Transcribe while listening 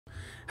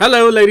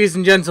Hello ladies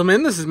and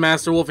gentlemen, this is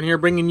MasterWolfin here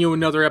bringing you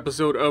another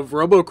episode of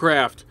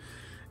Robocraft.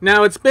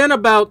 Now it's been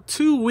about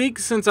 2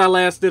 weeks since I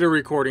last did a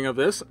recording of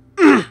this.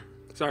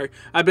 Sorry,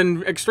 I've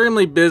been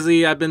extremely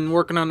busy, I've been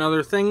working on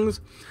other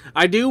things.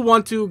 I do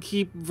want to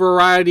keep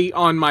variety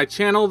on my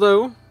channel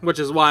though, which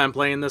is why I'm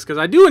playing this, because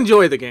I do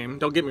enjoy the game,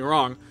 don't get me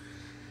wrong.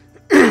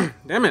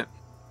 Damn it.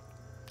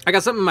 I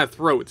got something in my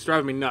throat, it's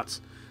driving me nuts.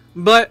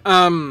 But,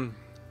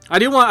 I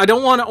don't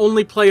want to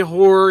only play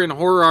horror and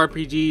horror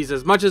RPGs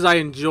as much as I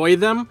enjoy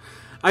them.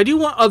 I do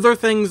want other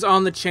things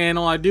on the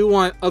channel. I do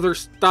want other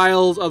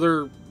styles,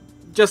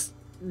 just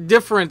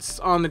difference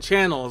on the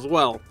channel as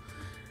well.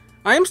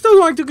 I am still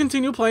going to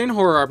continue playing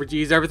horror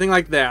RPGs, everything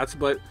like that,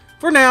 but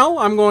for now,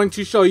 I'm going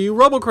to show you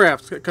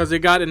Robocraft because it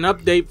got an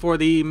update for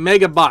the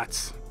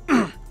Megabots.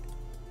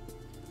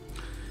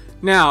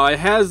 Now, it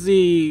has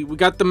we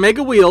got the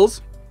Mega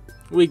Wheels,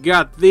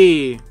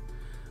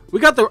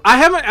 I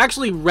haven't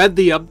actually read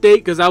the update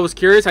because I was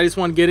curious. I just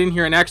want to get in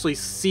here and actually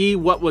see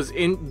what was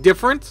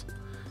different.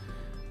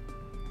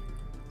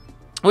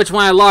 Which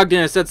when I logged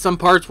in, it said some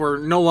parts were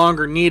no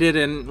longer needed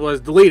and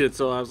was deleted.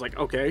 So I was like,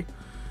 okay.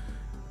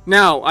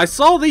 Now, I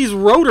saw these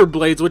rotor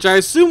blades, which I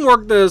assume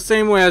work the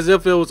same way as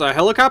if it was a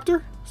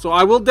helicopter. So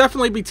I will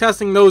definitely be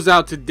testing those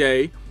out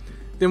today.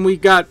 Then we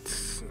got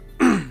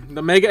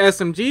the Mega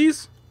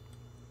SMGs.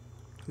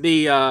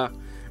 The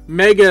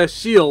Mega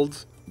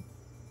Shields.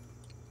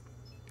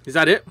 Is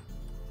that it?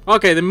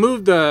 Okay, they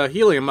moved the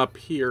helium up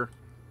here.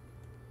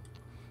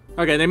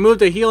 Okay, they moved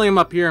the helium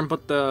up here and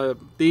put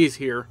these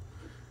here.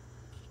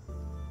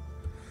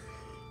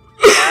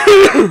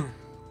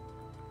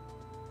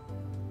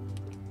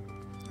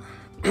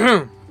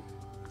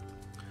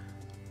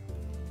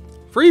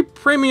 Free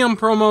premium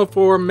promo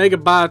for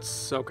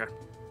Megabots. Okay.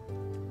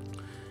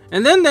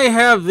 And then they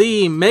have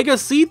the Mega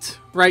Seat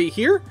right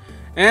here.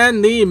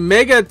 And the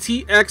Mega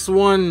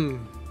TX1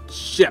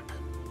 ship.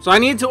 So I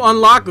need to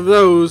unlock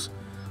those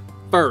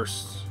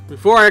first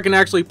before I can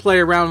actually play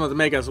around with the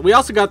Megas. We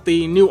also got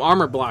the new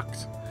armor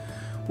blocks,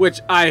 which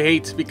I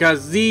hate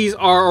because these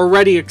are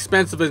already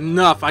expensive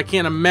enough. I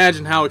can't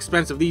imagine how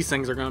expensive these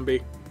things are going to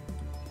be.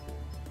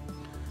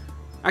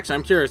 Actually,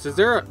 I'm curious. Is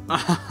there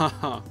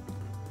a...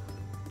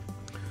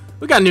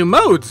 We got new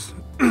modes.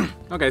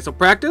 Okay, so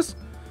practice.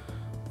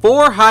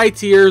 4 high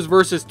tiers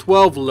versus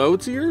 12 low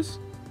tiers?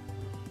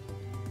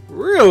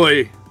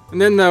 Really? And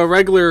then the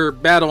regular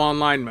battle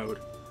online mode.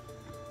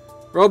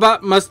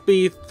 Robot must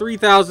be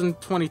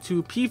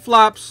 3022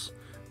 P-flops.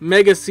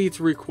 Mega seats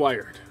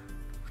required.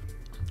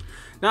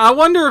 Now I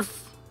wonder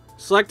if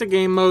select a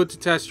game mode to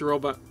test your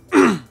robot.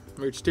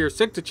 Reach tier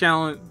 6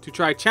 to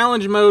try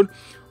challenge mode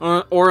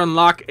or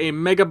unlock a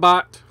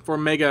Megabot for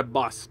mega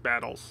boss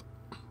battles.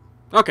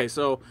 Okay,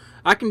 so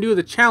I can do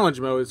the challenge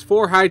mode. It's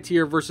 4 high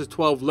tier versus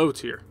 12 low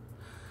tier.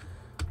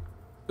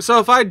 So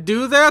if I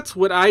do that,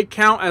 would I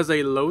count as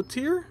a low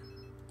tier?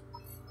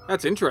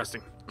 That's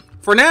interesting.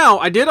 For now,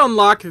 I did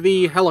unlock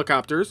the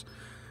helicopters,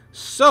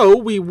 so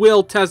we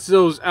will test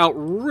those out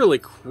really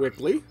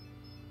quickly.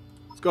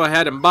 Let's go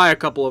ahead and buy a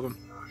couple of them.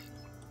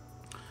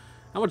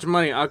 How much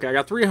money? Okay, I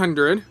got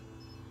 300.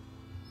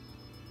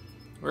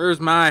 Where's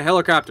my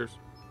helicopters?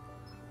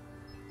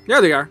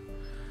 There they are.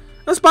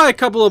 Let's buy a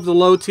couple of the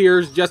low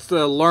tiers just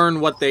to learn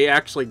what they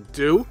actually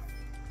do.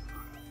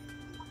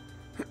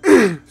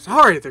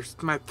 Sorry,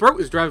 my throat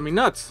is driving me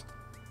nuts.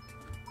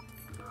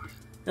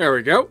 There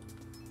we go.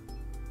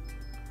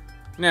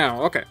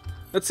 Now, okay.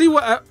 Let's see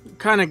what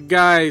kind of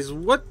guys...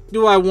 What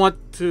do I want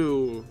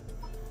to...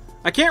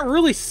 I can't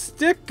really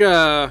stick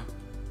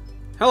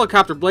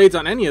helicopter blades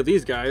on any of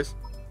these guys.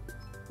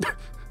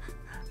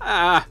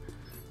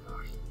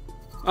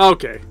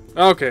 Okay.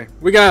 Okay.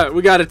 We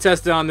got to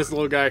test it on this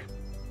little guy.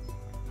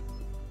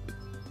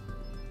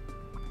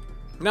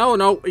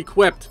 No,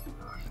 equipped.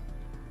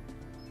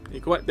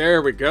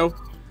 There we go.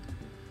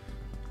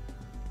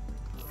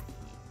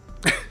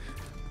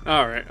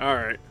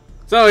 Alright.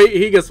 So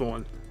he gets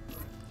one.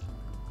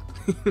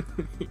 He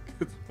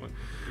gets one.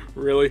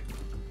 Really?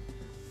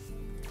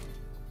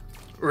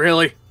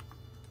 Really?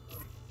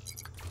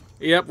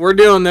 Yep, we're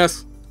doing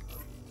this.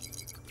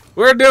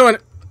 We're doing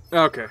it.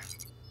 Okay.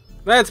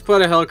 Let's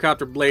put a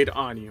helicopter blade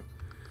on you.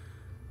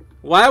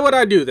 Why would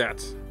I do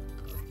that?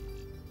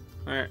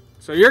 Alright,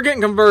 so you're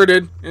getting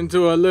converted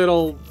into a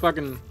little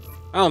fucking...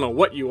 I don't know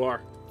what you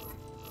are.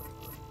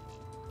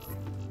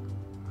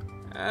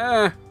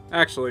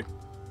 Actually...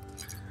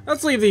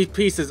 Let's leave these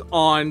pieces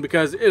on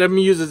because it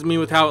amuses me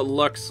with how it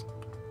looks.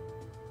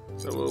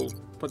 So we'll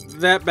put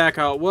that back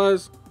how it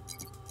was.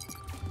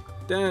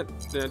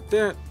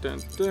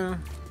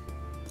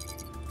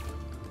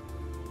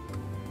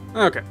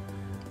 Okay.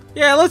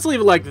 Yeah, let's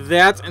leave it like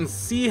that and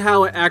see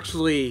how it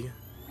actually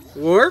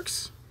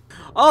works.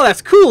 Oh,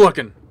 that's cool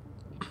looking.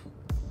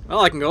 Well,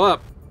 I can go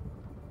up.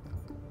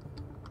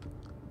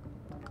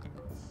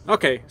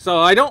 Okay, so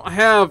I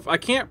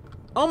can't...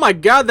 Oh my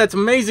god, that's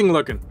amazing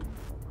looking.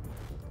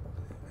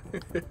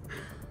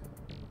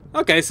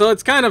 Okay, so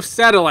it's kind of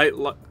satellite.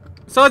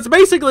 So it's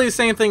basically the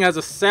same thing as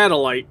a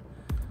satellite.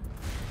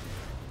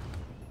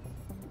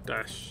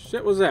 The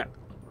shit was that?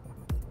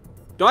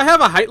 Do I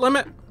have a height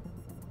limit?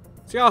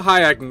 See how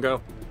high I can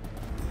go.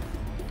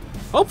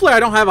 Hopefully I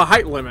don't have a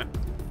height limit.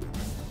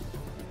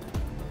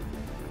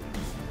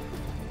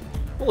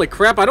 Holy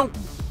crap, I don't...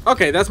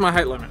 Okay, that's my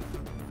height limit.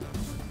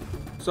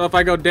 So if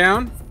I go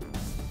down...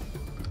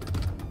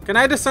 Can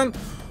I descend?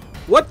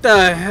 What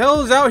the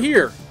hell is out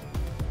here?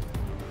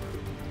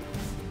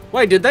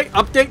 Wait, did they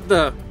update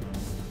the...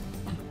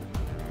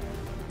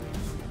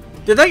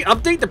 Did they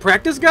update the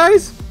practice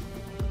guys?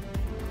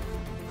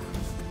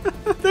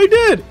 They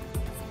did!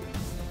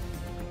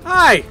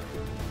 Hi!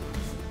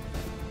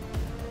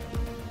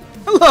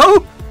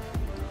 Hello?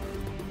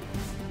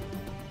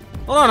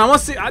 Hold on, I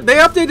want to see... They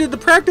updated the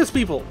practice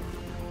people.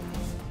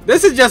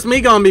 This is just me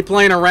gonna be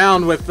playing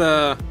around with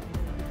the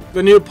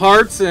new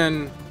parts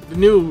and the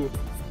new...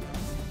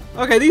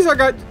 Okay, these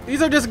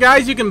are just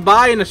guys you can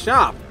buy in a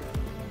shop.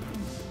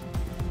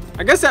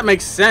 I guess that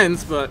makes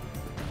sense, but...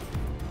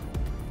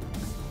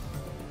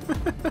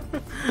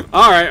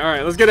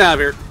 Alright, let's get out of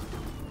here.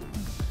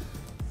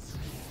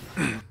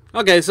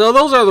 Okay, so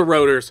those are the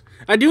rotors.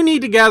 I do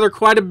need to gather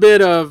quite a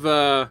bit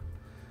of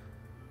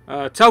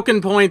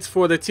token points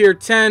for the tier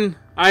 10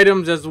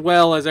 items as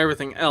well as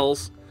everything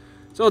else.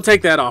 So I'll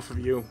take that off of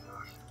you.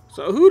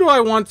 So who do I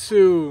want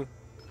to...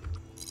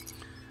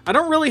 I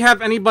don't really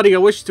have anybody I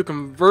wish to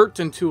convert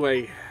into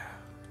a...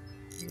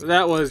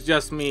 That was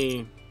just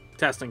me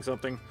testing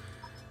something.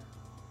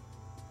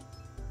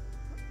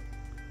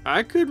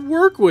 I could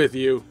work with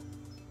you.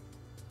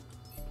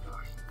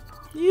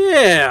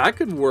 Yeah, I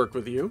could work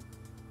with you.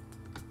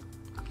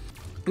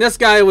 This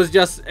guy was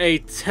just a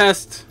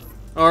test,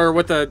 or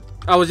with a...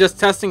 I was just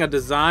testing a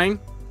design.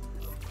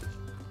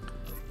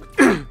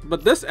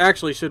 But this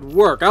actually should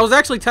work. I was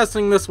actually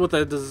testing this with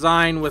a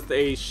design with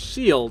a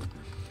shield.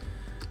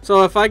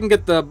 So if I can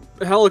get the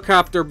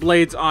helicopter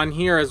blades on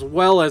here as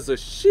well as a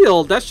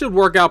shield, that should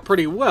work out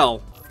pretty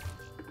well.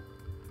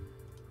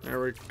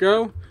 There we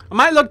go. I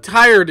might look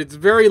tired. It's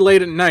very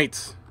late at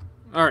night.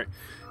 Alright.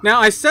 Now,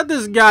 I set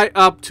this guy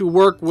up to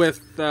work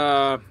with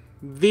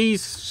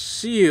these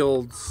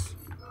shields.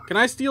 Can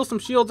I steal some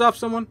shields off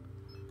someone?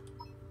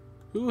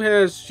 Who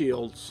has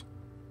shields?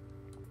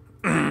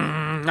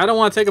 I don't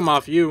want to take them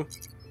off you.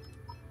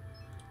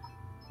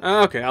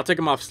 Okay, I'll take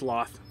them off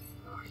Sloth.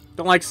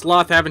 Don't like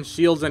Sloth having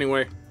shields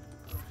anyway.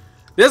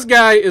 This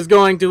guy is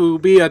going to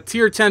be a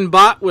tier 10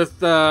 bot with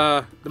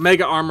the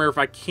Mega Armor if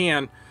I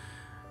can.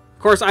 Of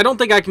course, I don't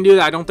think I can do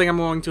that. I don't think I'm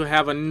going to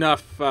have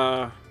enough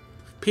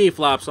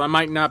P-flop, so I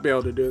might not be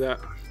able to do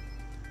that.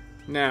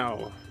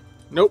 Now.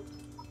 Nope.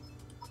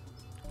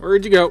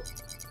 Where'd you go?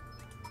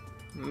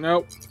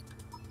 Nope.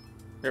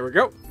 There we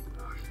go.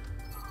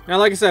 Now,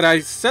 like I said,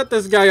 I set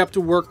this guy up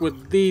to work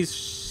with these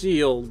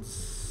shields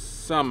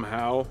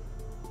somehow.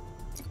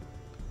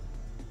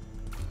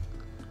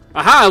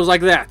 Aha! It was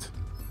like that.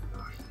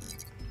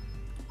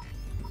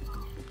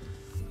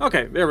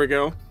 Okay, there we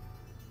go.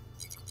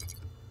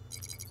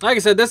 Like I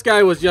said, this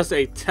guy was just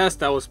a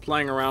test I was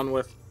playing around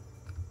with.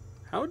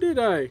 How did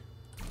I...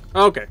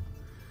 Okay.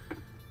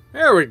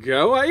 There we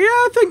go. Yeah,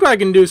 I think I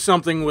can do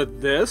something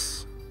with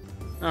this.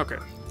 Okay.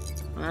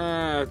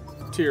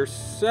 Tier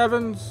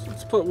 7s.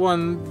 Let's put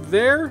one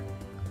there.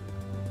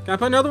 Can I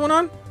put another one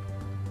on?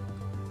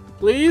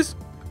 Please?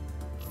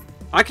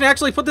 I can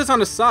actually put this on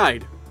the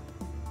side.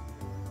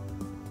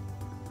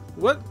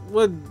 What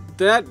would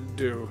that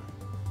do?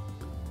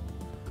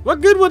 What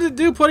good would it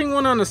do putting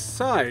one on the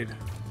side?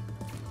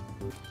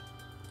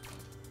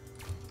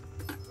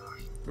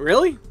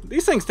 Really?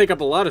 These things take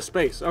up a lot of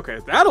space. Okay,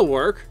 that'll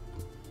work.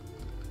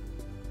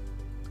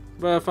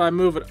 But if I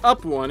move it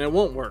up one, it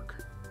won't work.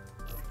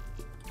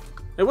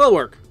 It will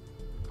work.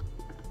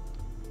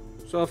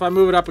 So if I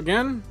move it up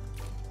again...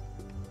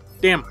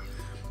 Damn.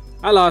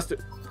 I lost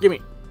it.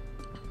 Gimme.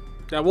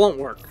 That won't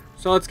work.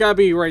 So it's gotta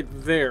be right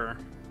there.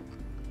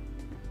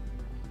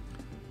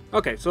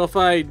 Okay, so if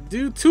I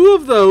do two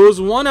of those,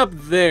 one up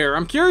there...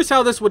 I'm curious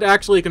how this would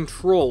actually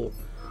control.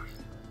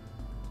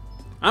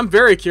 I'm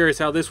very curious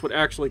how this would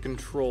actually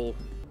control.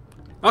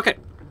 Okay.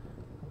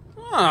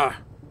 Ah.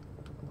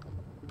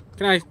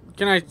 Can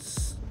I...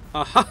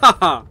 Ah, ha, ha,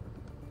 ha.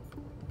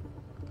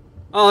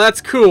 Oh,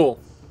 that's cool.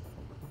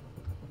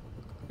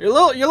 You're a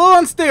little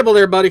unstable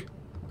there, buddy.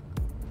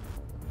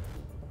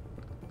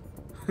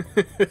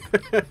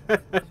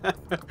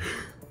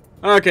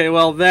 Okay,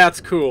 well, that's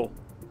cool.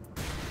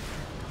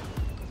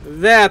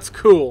 That's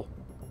cool.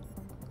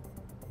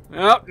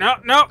 Nope, nope,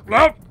 nope,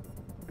 nope.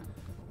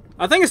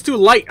 I think it's too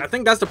light. I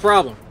think that's the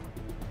problem.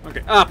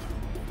 Okay, up.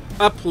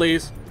 Up,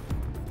 please.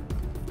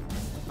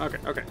 Okay,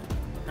 okay.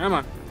 Come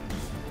on.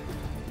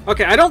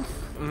 Okay, I don't...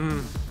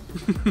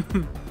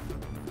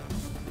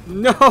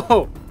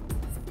 No!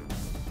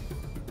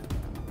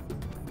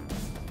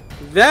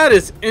 That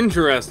is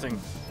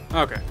interesting.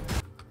 Okay.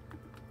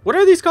 What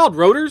are these called?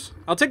 Rotors?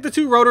 I'll take the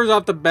two rotors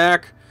off the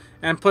back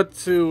and put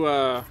two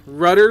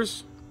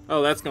rudders.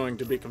 Oh, that's going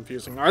to be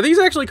confusing. Are these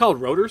actually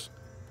called rotors?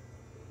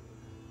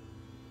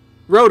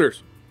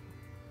 Rotors.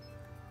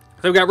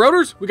 So we got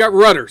rotors, we got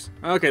rudders.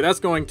 Okay, that's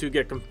going to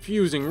get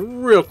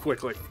confusing real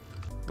quickly.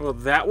 Will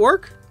that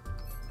work?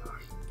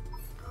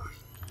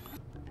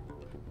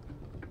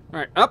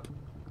 Alright, up.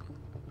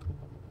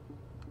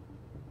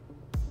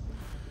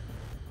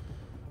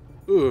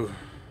 Ooh.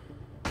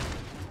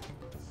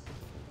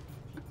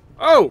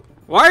 Oh!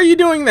 Why are you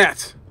doing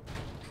that?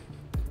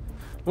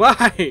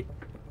 Why?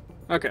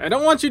 Okay, I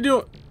don't want you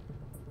doing...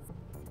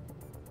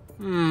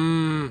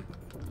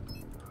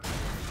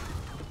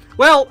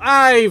 Well,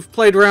 I've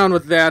played around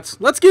with that.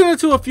 Let's get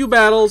into a few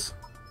battles,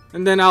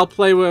 and then I'll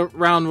play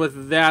around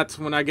with that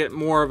when I get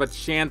more of a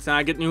chance and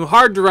I get a new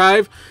hard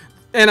drive,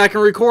 and I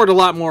can record a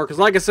lot more, because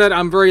like I said,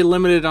 I'm very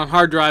limited on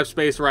hard drive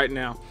space right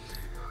now.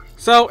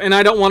 So, and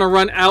I don't want to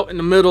run out in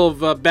the middle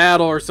of a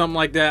battle or something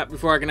like that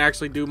before I can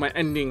actually do my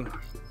ending.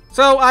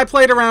 So, I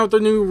played around with the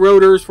new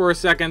rotors for a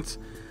second.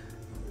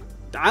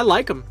 I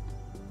like them.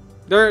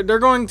 They're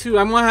going to...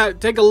 I'm going to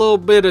take a little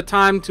bit of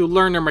time to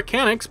learn their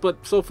mechanics,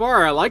 but so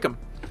far I like them.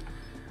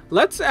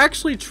 Let's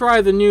actually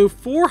try the new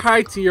 4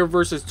 high tier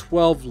versus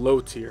 12 low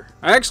tier.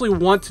 I actually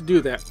want to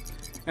do that.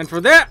 And for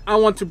that, I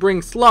want to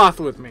bring Sloth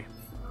with me,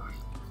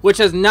 which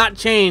has not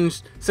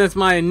changed since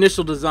my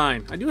initial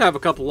design. I do have a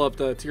couple of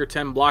the tier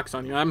 10 blocks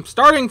on you. I'm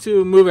starting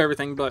to move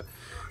everything, but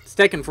it's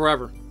taking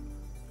forever.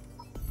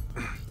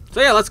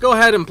 So yeah, let's go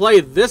ahead and play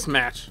this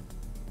match.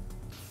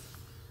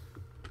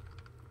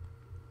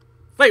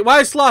 Wait, why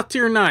is Sloth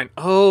tier 9?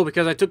 Oh,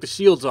 because I took the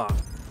shields off.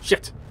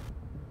 Shit.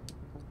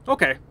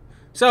 Okay.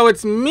 So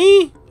it's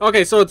me.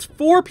 Okay, so it's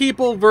 4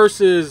 people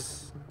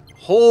versus a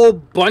whole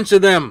bunch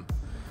of them.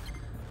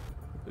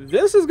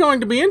 This is going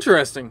to be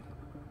interesting.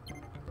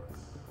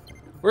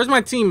 Where's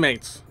my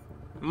teammates?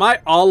 Am I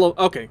all of...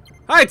 Okay.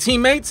 Hi,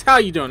 teammates. How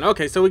you doing?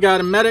 Okay, so we got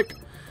a medic.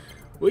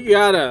 We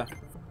got a...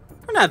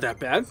 We're not that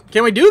bad.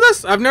 Can we do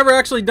this? I've never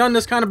actually done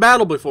this kind of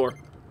battle before.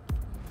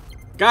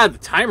 God, the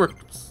timer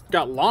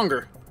got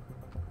longer.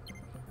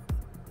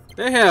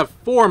 They have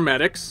 4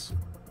 medics.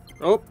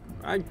 Oh,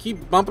 I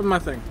keep bumping my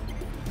thing.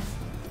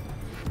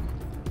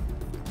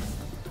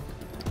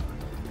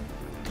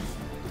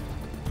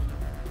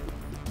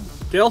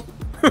 Kill?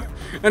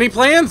 Any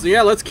plans?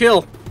 Yeah, let's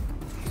kill.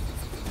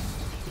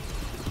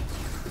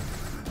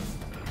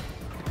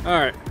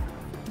 Alright.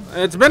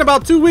 It's been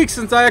about 2 weeks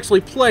since I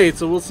actually played,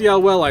 so we'll see how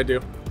well I do.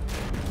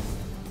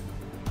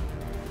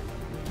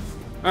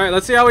 Alright,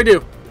 let's see how we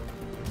do.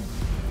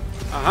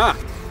 Aha.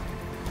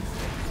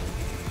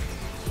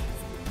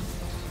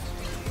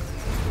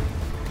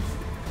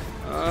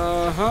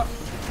 Uh-huh.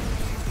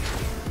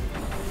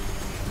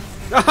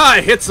 Aha,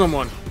 I hit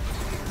someone.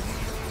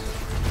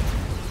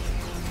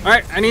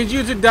 Alright, I need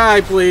you to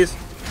die, please.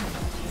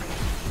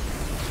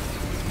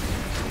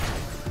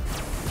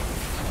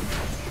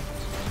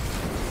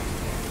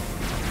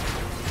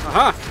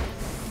 Aha!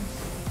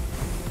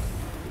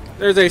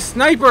 There's a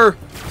sniper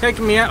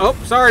taking me out. Oh,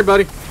 sorry,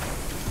 buddy.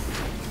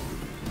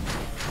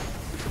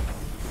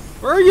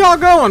 Where are y'all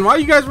going? Why are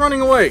you guys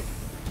running away?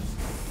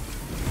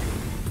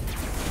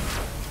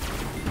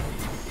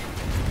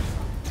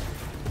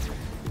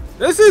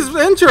 This is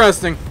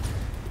interesting.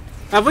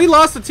 Have we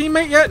lost a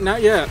teammate yet?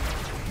 Not yet.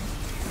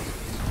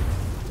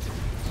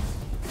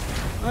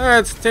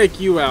 Let's take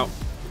you out.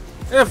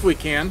 If we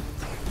can.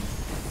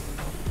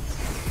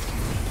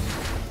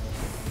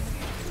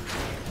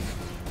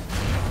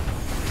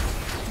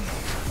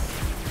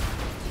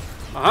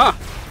 Aha!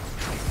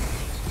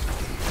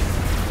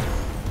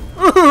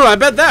 Ooh, I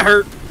bet that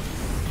hurt.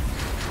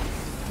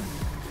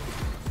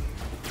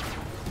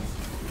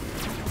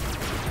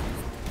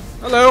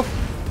 Hello.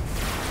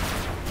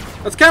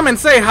 Let's come and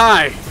say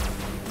hi.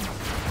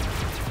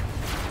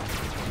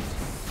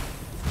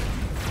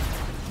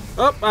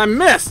 Oh, I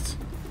missed.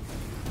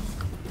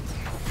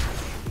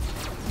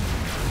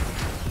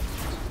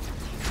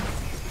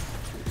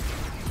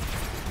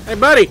 Hey,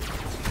 buddy.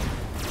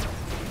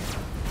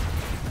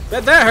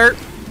 Bet that hurt.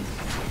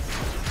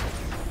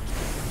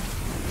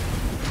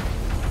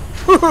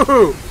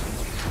 Woo-hoo-hoo.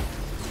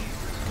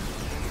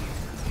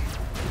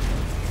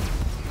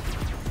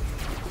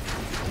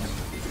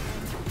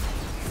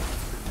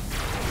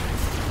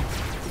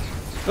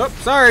 Oh,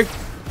 sorry.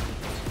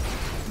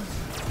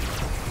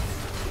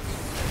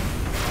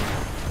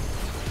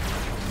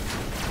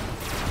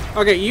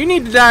 Okay, you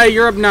need to die.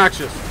 You're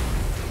obnoxious.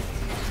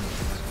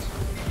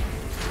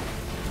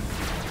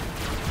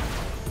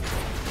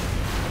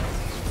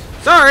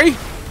 Sorry.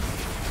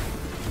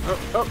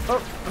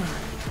 Oh.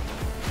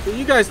 So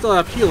you guys still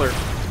have healer.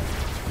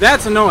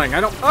 That's annoying.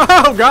 I don't...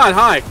 Oh, God,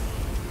 hi.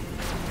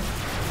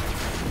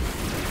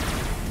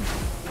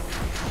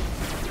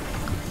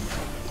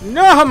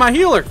 No, my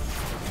healer.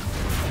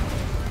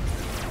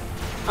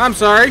 I'm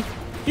sorry.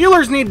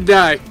 Healers need to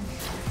die.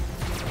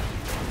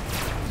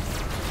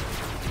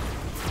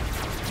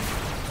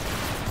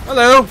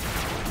 Hello.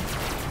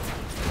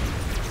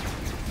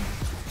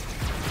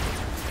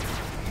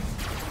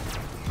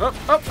 Up.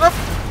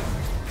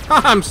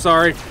 I'm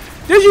sorry.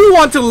 Did you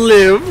want to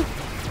live?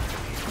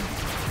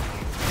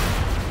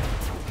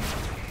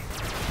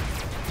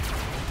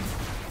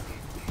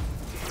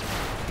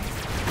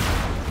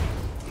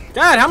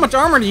 God, how much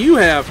armor do you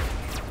have?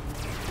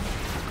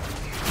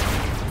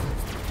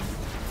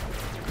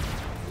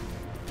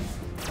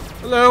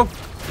 Hello.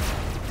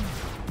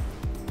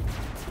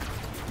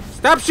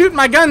 Stop shooting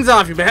my guns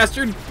off, you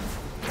bastard!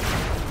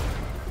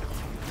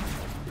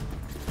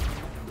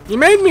 You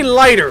made me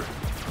lighter.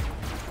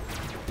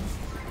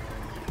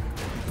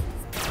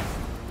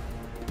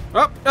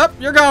 Up,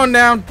 you're going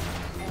down.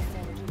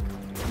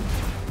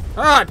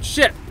 Ah,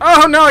 shit.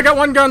 Oh no, I got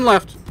one gun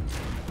left.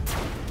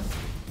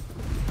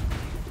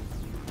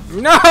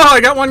 No, I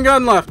got one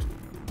gun left.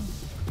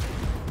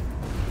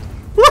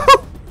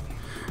 Woo!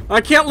 I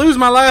can't lose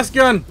my last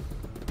gun.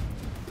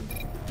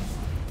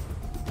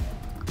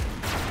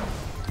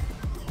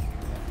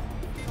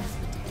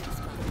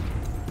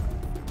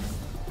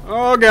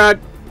 Oh god.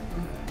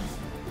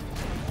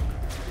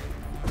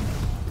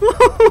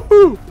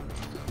 Woo-hoo-hoo!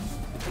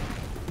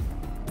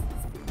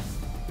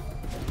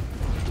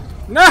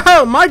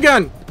 No, my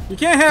gun! You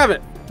can't have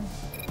it.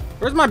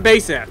 Where's my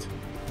base at?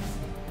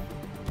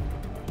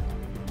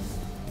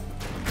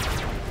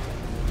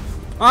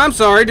 Oh, I'm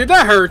sorry, did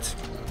that hurt?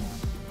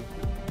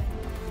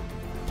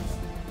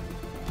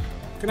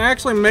 Can I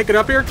actually make it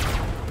up here?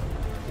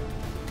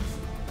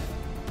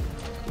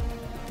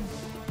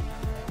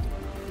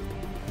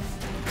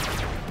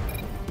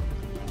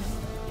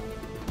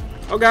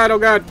 Oh god, oh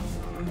god.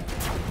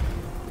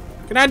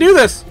 Can I do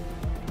this?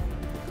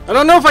 I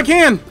don't know if I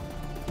can.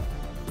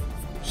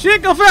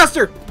 Shit, go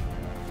faster!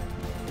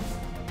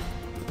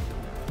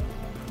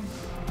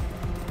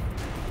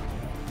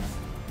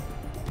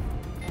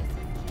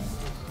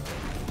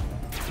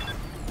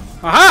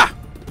 Aha!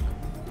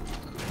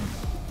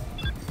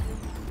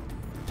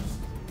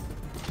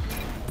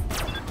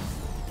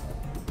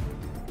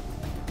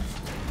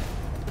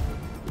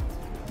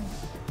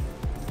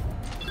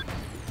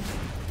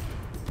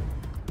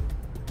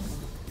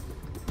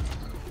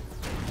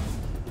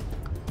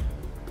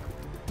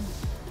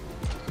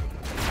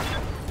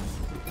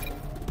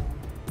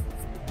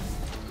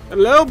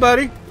 Hello,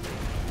 buddy.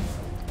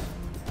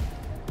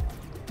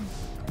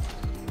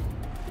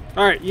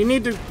 Alright, you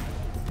need to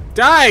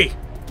die!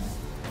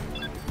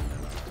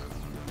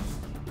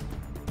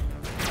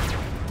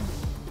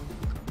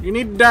 You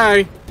need to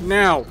die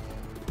now.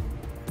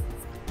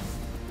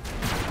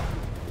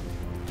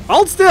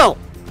 Hold still!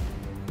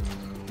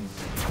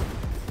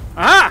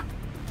 Ah!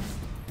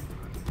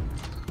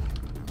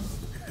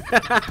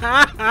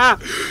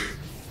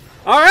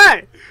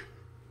 Alright!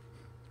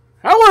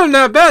 That wasn't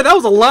that bad. That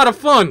was a lot of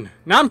fun.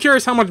 Now I'm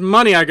curious how much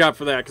money I got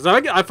for that. Because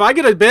if I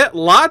get a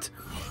lot,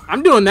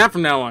 I'm doing that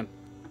from now on.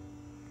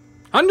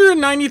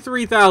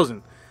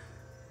 193,000.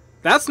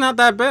 That's not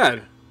that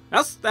bad.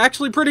 That's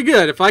actually pretty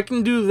good. If I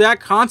can do that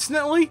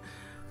constantly,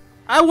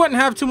 I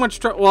wouldn't have too much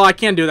trouble. Well, I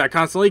can't do that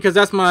constantly because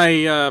that's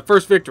my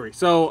first victory.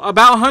 So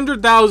about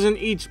 100,000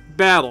 each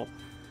battle.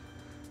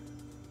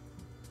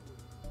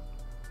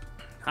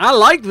 I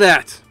like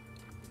that.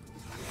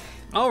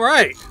 All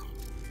right.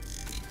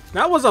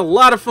 That was a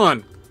lot of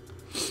fun.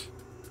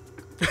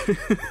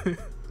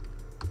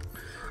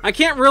 I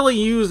can't really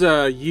use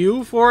a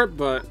U for it,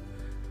 but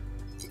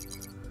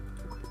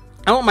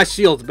I want my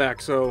shields back,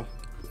 so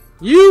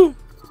you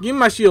give me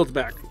my shields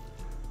back.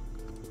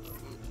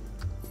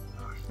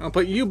 I'll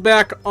put you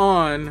back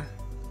on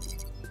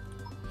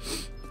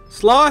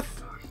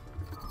Sloth,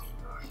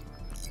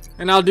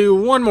 and I'll do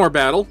one more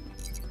battle.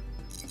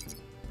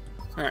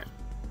 Alright.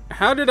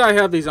 How did I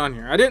have these on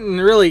here? I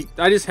didn't really,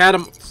 I just had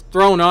them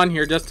thrown on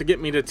here just to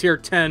get me to tier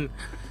 10.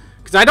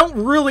 Because I don't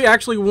really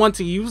actually want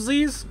to use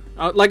these.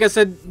 Like I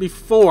said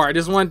before, I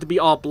just want it to be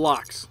all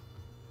blocks.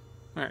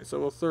 Alright, so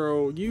we'll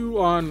throw you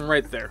on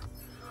right there.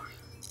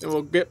 Then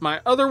we'll get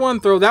my other one,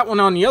 throw that one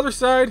on the other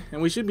side,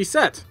 and we should be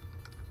set.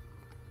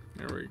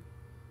 There we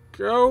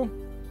go.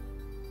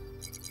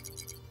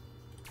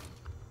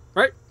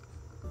 Right?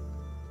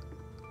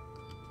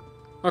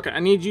 Okay, I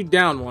need you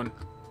down one.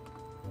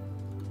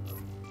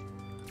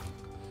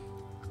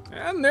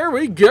 And there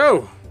we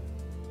go.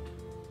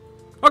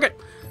 Okay,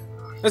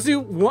 let's do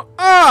one.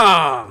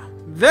 Ah,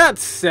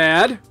 that's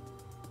sad.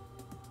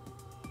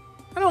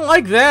 I don't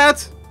like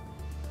that.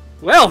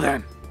 Well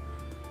then.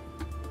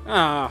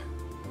 Ah.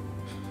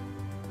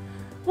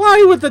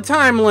 Why with the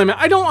time limit?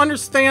 I don't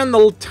understand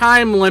the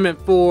time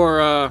limit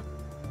for,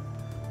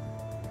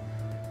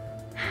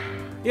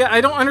 yeah, I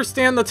don't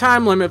understand the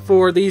time limit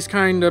for these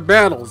kind of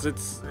battles.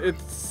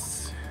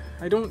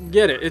 I don't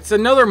get it. It's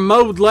another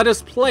mode, let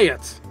us play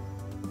it.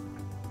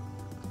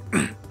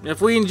 If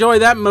we enjoy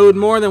that mode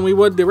more than we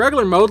would the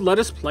regular mode, let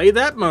us play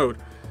that mode.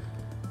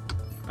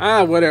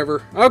 Ah,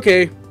 whatever.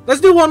 Okay,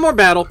 let's do one more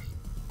battle.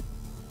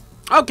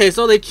 Okay,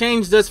 so they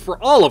changed this for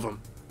all of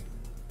them.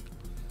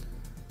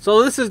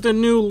 So this is the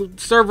new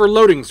server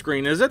loading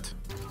screen, is it?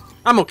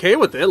 I'm okay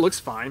with it. It looks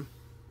fine.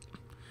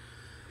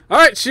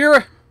 Alright,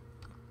 Shira.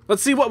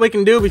 Let's see what we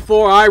can do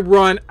before I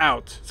run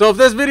out. So if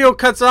this video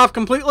cuts off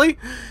completely,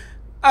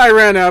 I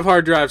ran out of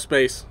hard drive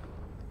space.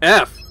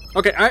 F.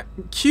 Okay,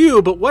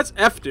 Q, but what's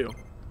F do?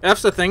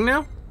 F's a thing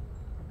now?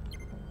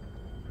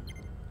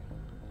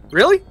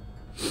 Really?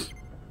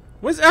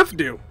 What's F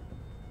do?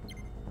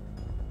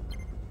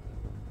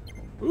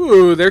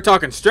 Ooh, they're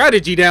talking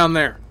strategy down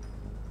there.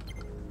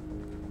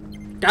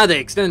 God, they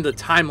extended the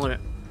time limit.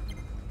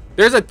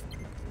 There's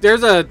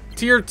a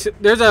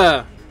There's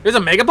a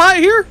Megabot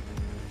here?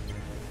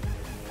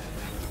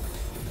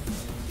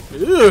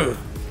 Ugh.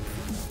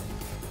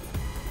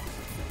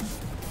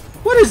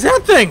 What is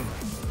that thing?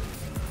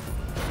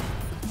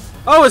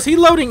 Oh, is he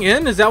loading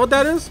in? Is that what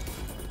that is?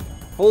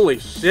 Holy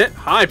shit.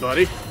 Hi,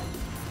 buddy.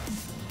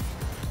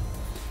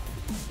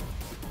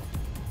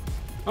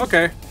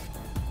 Okay.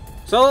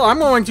 So, I'm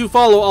going to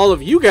follow all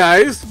of you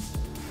guys.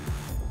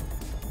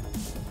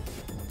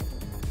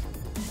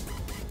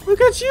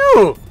 Look at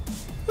you!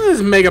 This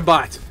is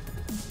Megabot.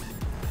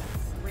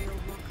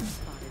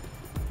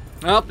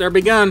 Oh, there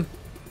begun.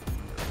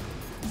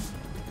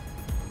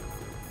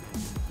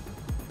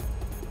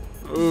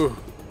 Ooh.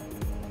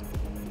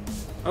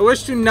 I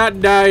wish to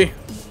not die.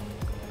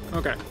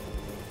 Okay.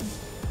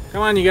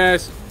 Come on, you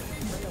guys.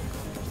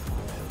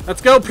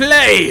 Let's go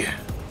play!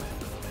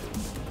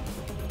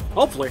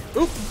 Hopefully.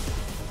 Oop.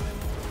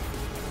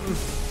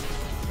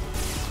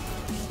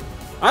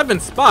 I've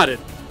been spotted.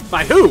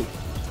 By who?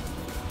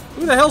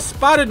 Who the hell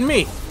spotted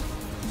me?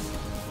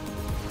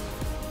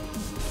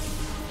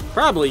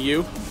 Probably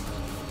you.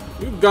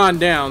 You've gone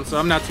down, so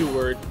I'm not too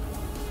worried.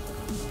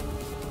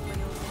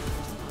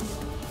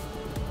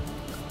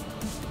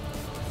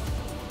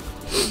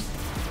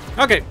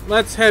 Okay,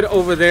 let's head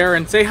over there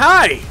and say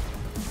hi!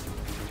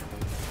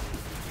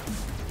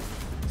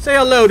 Say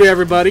hello to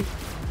everybody.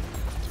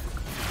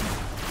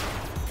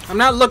 I'm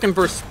not looking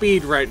for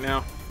speed right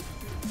now.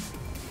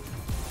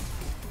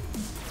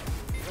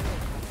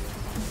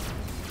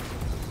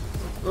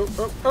 Oh,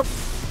 oh, oh.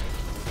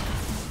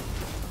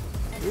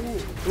 Ooh.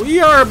 We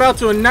are about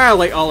to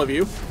annihilate all of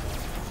you.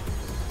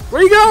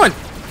 Where are you going?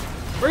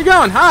 Where are you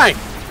going? Hi.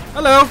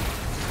 Hello.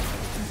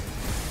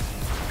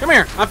 Come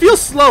here. I feel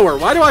slower.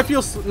 Why do I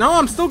feel No,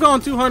 I'm still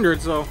going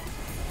 200, so...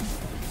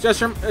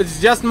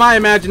 It's just my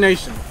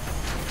imagination.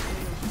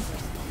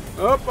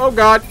 Oh, oh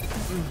god.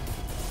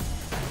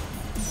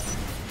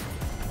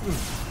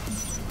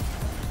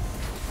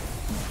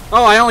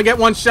 Oh, I only get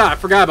one shot. I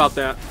forgot about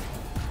that.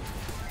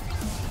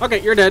 Okay,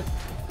 you're dead.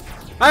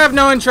 I have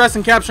no interest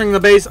in capturing the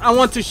base. I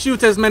want to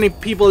shoot as many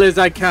people as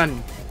I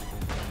can.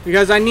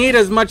 Because I need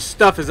as much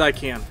stuff as I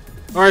can.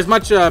 Or as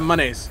much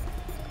monies.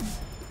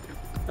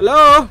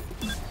 Hello?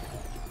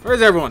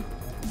 Where's everyone?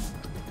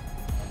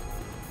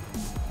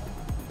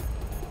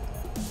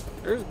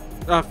 There's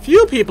a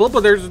few people,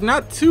 but there's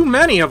not too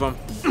many of them.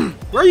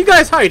 Where are you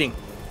guys hiding?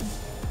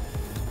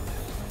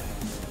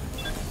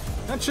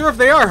 Not sure if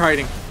they are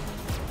hiding.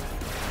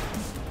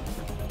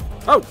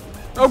 Oh!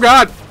 Oh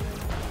god!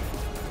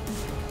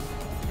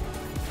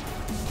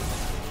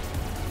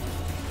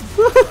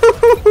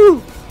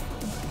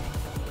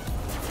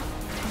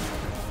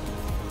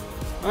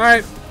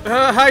 Alright.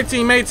 Hi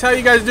teammates, how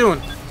you guys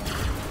doing?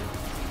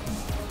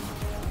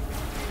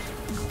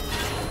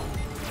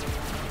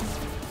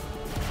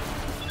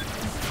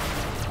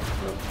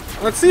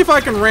 Let's see if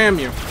I can ram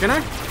you. Can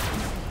I?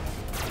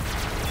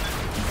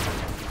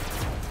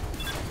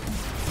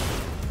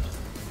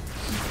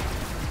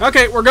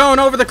 Okay, we're going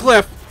over the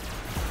cliff.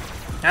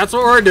 That's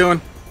what we're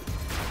doing.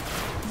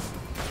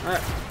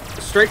 Alright.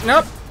 Straighten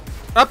up.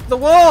 Up the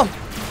wall.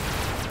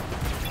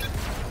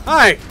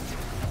 Hi.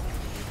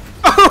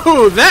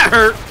 Oh, that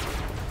hurt.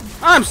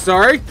 I'm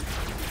sorry.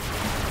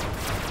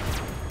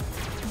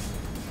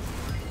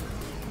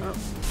 Oh.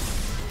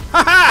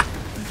 Haha!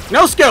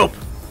 No scope.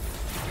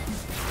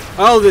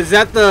 Oh, is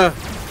that the...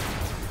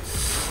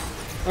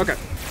 Okay.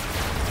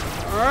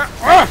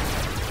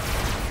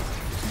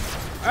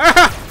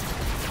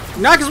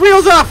 Knock his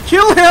wheels off!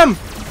 Kill him!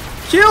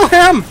 Kill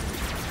him!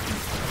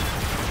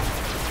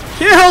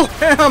 Kill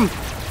him!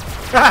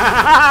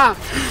 Oh,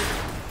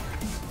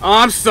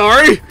 I'm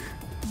sorry.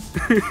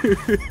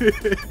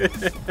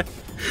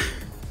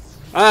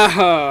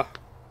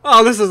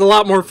 Oh, this is a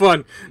lot more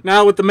fun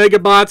now with the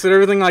Megabots and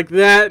everything like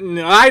that, and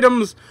the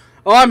items.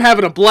 Oh, I'm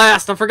having a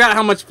blast. I forgot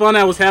how much fun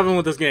I was having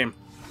with this game.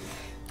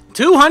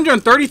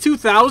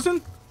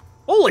 232,000?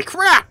 Holy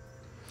crap!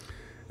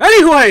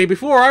 Anyway,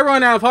 before I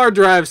run out of hard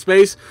drive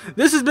space,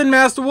 this has been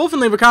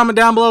MasterWolfin. Leave a comment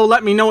down below.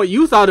 Let me know what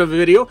you thought of the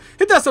video.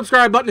 Hit that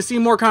subscribe button to see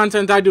more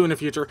content I do in the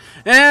future.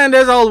 And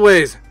as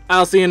always,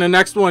 I'll see you in the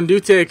next one. Do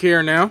take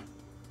care now.